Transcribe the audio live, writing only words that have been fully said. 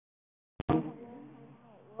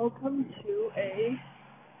Welcome to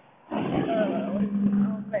oh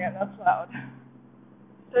man, that's loud.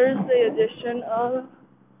 Thursday edition of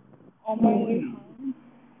On My Way Home.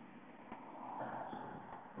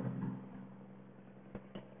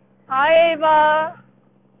 Hi, Ava.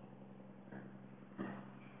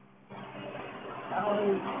 That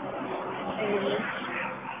was a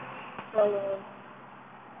fellow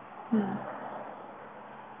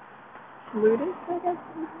flutist, I guess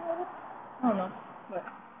you call it. I don't know, but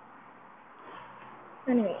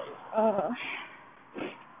anyways,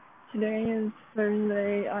 today is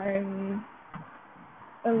Thursday. I'm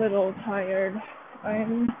a little tired.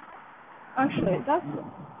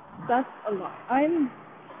 That's a lot. I'm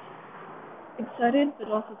excited but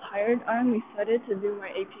also tired. I'm excited to do my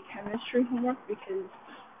AP chemistry homework because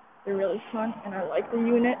they're really fun and I like the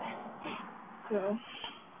unit. So,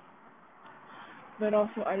 but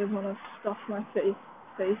also I just want to stuff my face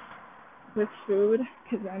with food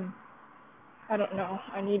because I don't know,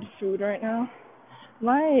 I need food right now.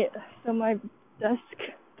 My desk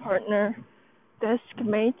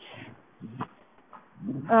mate,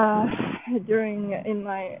 in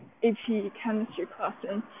my AP chemistry class,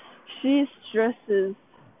 and she stress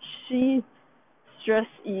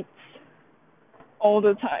eats all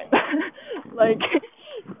the time. Like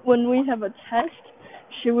when we have a test,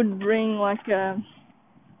 she would bring like a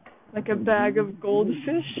bag of goldfish,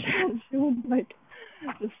 and she would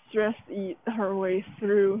just stress eat her way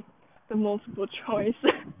through the multiple choice.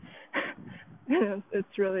 And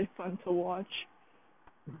it's really fun to watch.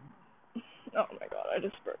 Oh my god, I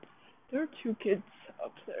just burped. There are two kids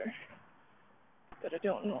up there that I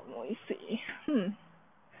don't normally see.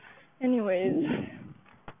 Anyways,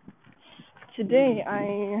 today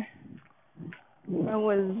I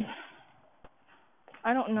was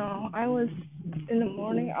in the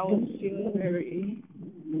morning I was feeling very,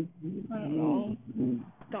 I don't know,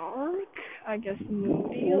 dark, I guess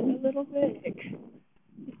moody a little bit,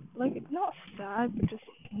 like not sad, but just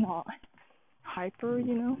not hyper,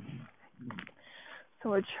 you know?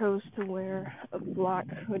 So I chose to wear a black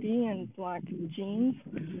hoodie and black jeans.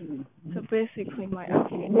 So basically my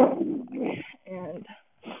outfit is black, and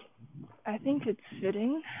I think it's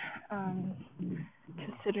fitting,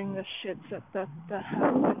 considering the shits that has been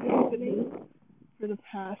happening for the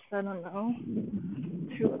past, I don't know,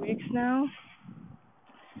 2 weeks now.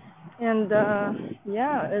 And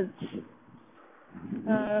yeah, it's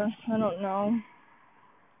I don't know,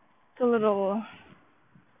 it's a little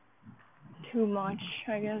too much,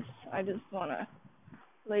 I guess. I just wanna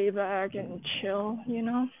lay back and chill, you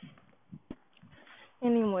know?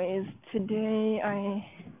 Anyways, today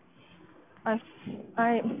okay,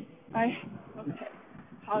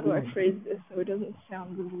 how do I phrase this so it doesn't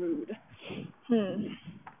sound rude?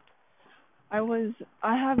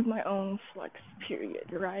 I have my own flex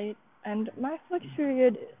period, right? And my flex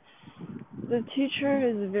period, the teacher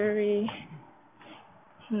is very,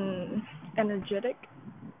 energetic.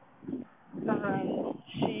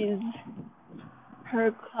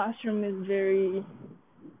 Her classroom is very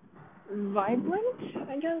vibrant,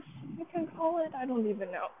 I guess you can call it. I don't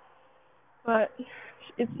even know. But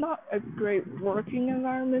it's not a great working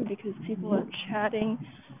environment because people are chatting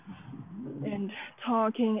and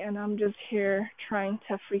talking, and I'm just here trying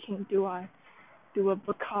to freaking do a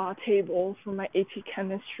Baka table for my AP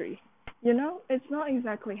chemistry. You know, it's not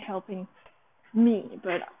exactly helping me,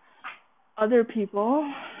 but other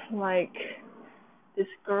people, like this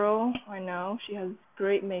girl I know, she has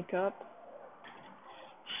great makeup.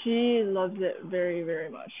 She loves it very, very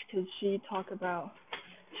much because she talks about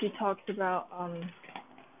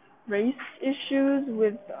race issues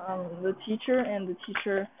with the teacher, and the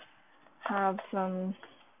teacher have some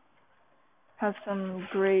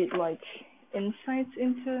great insights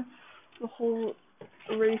into the whole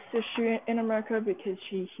race issue in America because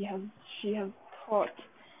she has taught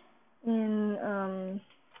in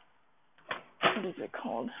what is it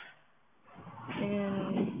called,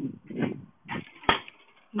 in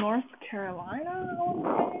North Carolina, I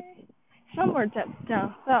want to say, somewhere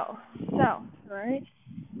down south, right?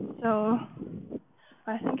 So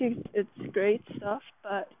I think it's great stuff,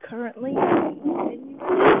 but currently I'm in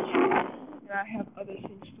university and I have other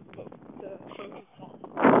things to focus on.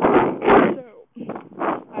 So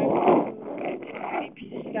I went to my AP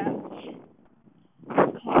Stats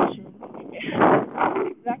classroom.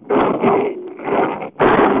 Exactly.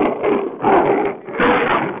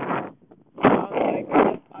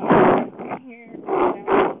 I'm here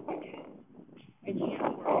now because I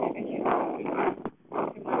can't work. I can't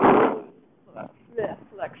work in my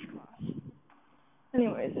flex class.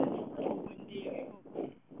 Anyways, it's a little windy. I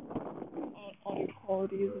hope audio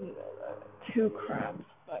quality isn't too crap,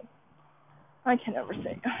 but I can never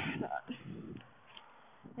say that.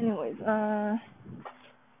 Anyways,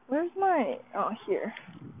 where's my, oh, here.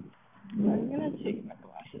 I'm gonna take my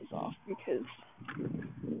glasses off because,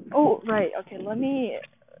 oh, right, okay, let me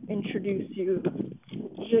introduce you.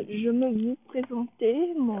 Je me vous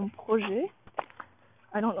présenter mon projet.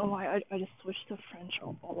 I don't know why I just switched to French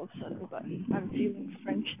all of a sudden, but I'm feeling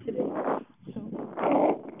French today. So,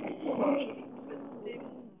 projet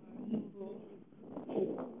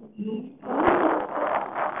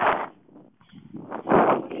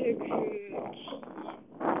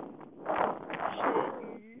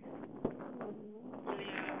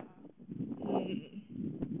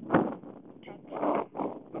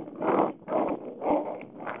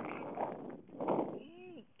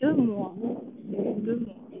deux mois.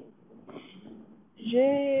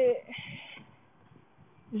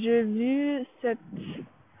 J'ai vu cette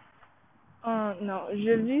non,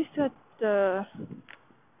 j'ai vu cette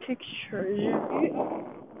picture. J'ai vu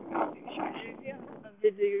une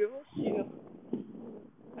vidéo sur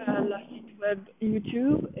la site web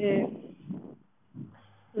YouTube et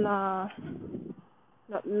la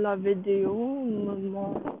vidéo me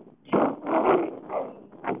montre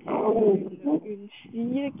une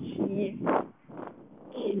fille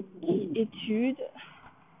qui étude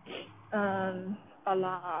à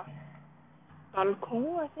la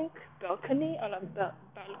balcon, I think, balcony, à la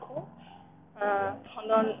balcon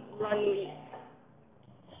pendant la nuit.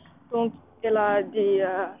 Donc, elle a des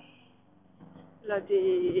elle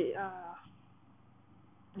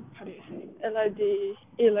a des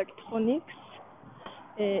électroniques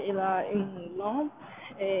et elle a une lampe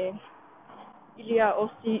et il y a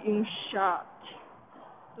aussi une chatte.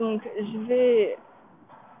 Donc, je vais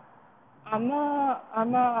à mon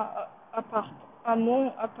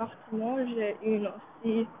appartement, j'ai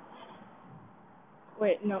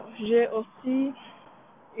aussi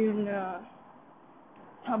une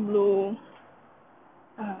tableau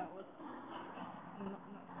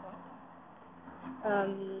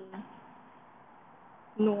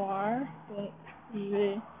noir. Donc,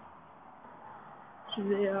 je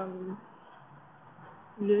vais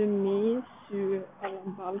le mettre sur le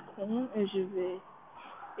balcon et je vais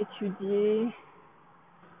étudier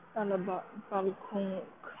à la balcon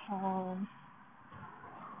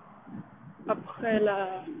après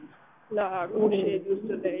la coucher du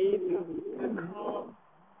soleil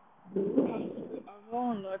parce que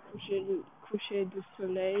avant le coucher du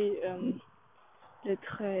soleil est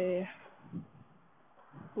très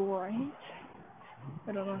bright.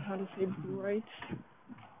 I don't know how to say bright.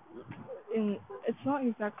 It's not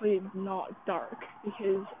exactly not dark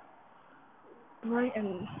because bright is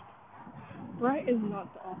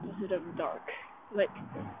not the opposite of dark. Like,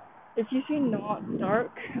 if you say not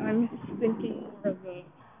dark, I'm thinking more of a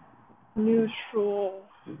neutral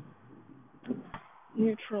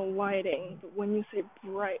lighting. But when you say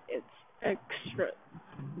bright, it's extra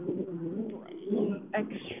bright.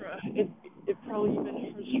 Extra. It probably even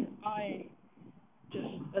hurts your eye just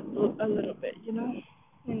a little bit,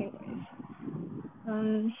 Anyways,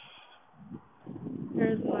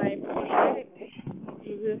 here's my project.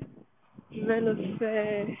 Je vais le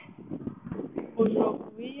faire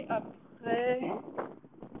aujourd'hui après.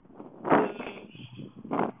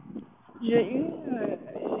 J'ai une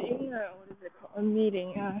what is it called? A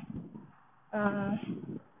meeting.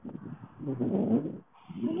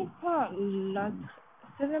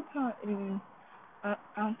 Ce n'est pas un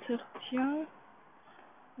entretien,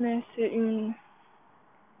 mais c'est une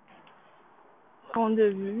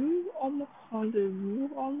rendez-vous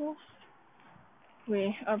almost.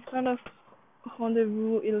 Oui, après le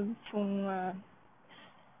rendez-vous, il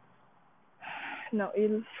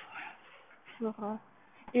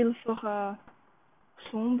fera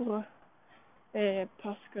sombre et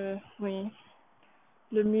parce que oui,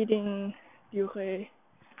 le meeting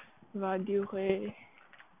va durer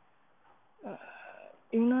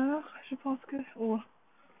 1 heure, je pense que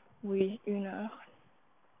oui, 1 heure.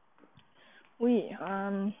 Oui,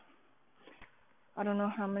 I don't know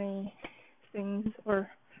how many things or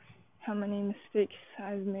how many mistakes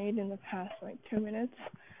I've made in the past 2 minutes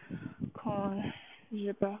quand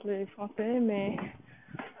j'ai parlé français, mais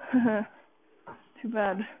too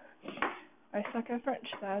bad. I suck at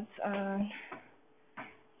French. That's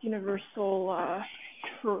universal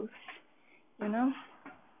truth,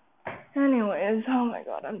 Anyways, oh my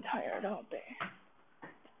god, I'm tired all day.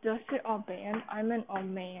 Did I say all band? I meant all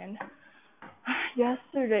man. Hier,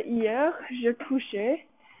 je couchais,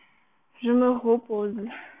 je me repose.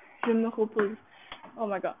 Oh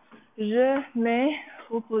my god. Je m'ai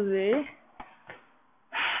reposé.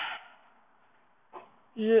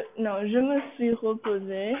 Je me suis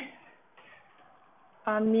reposé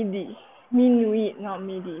midi. Minuit, not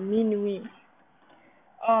midi. Minuit.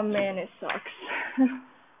 Oh man, it sucks.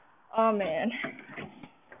 Oh man.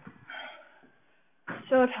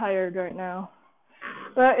 So tired right now.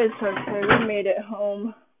 But it's okay. We made it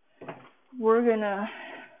home. We're gonna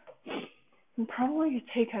probably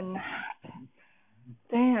take a nap.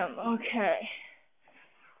 Damn, okay.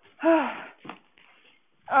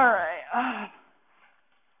 Alright.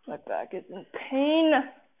 My back is in pain.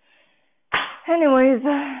 Anyways,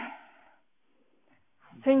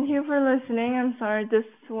 thank you for listening. I'm sorry this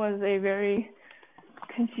was a very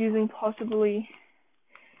confusing, possibly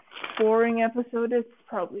boring episode. It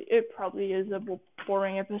probably is a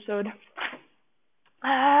boring episode.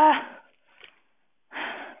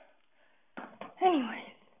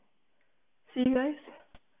 Anyways, see you guys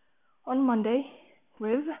on Monday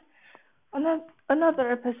with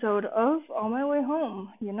another episode of On My Way Home,